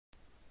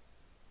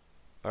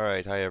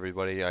Alright, hi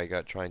everybody. I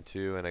got Trine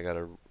 2 and I got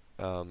a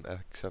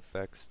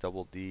XFX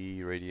double D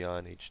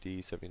Radeon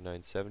HD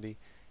 7970,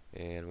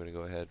 and I'm going to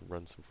go ahead and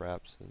run some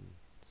fraps and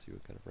see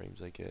what kind of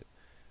frames I get.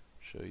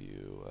 Show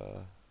you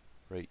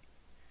right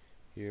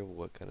here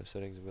what kind of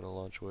settings I'm going to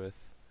launch with.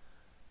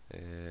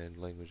 And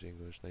language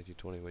English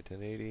 1920 by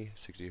 1080,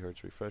 60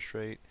 Hz refresh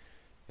rate,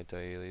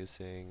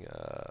 anti-aliasing.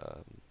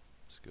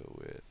 Let's go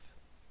with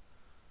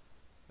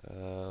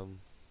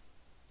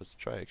let's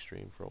try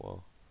extreme for a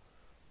while.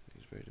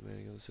 It's very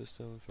demanding on the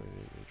system.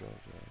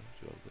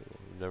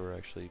 We've never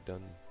actually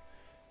done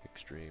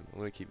extreme. I'm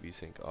going to keep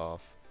VSync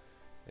off,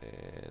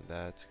 and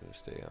that's going to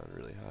stay on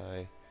really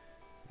high.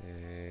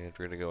 And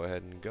we're going to go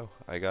ahead and go.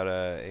 I got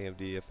a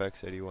AMD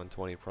FX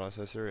 8120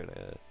 processor and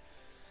a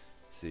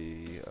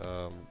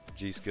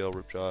G-Skill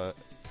Ripjaw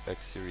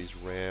X Series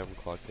RAM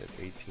clocked at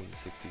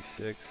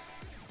 1866.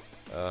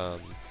 That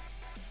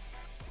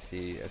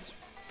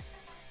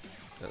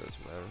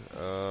doesn't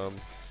matter.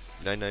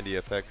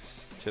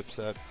 990FX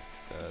chipset,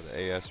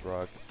 the AS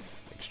Rock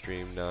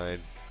Extreme 9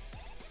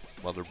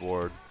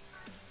 motherboard.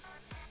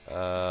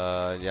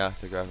 Yeah,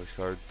 the graphics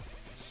card,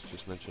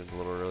 just mentioned a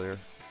little earlier.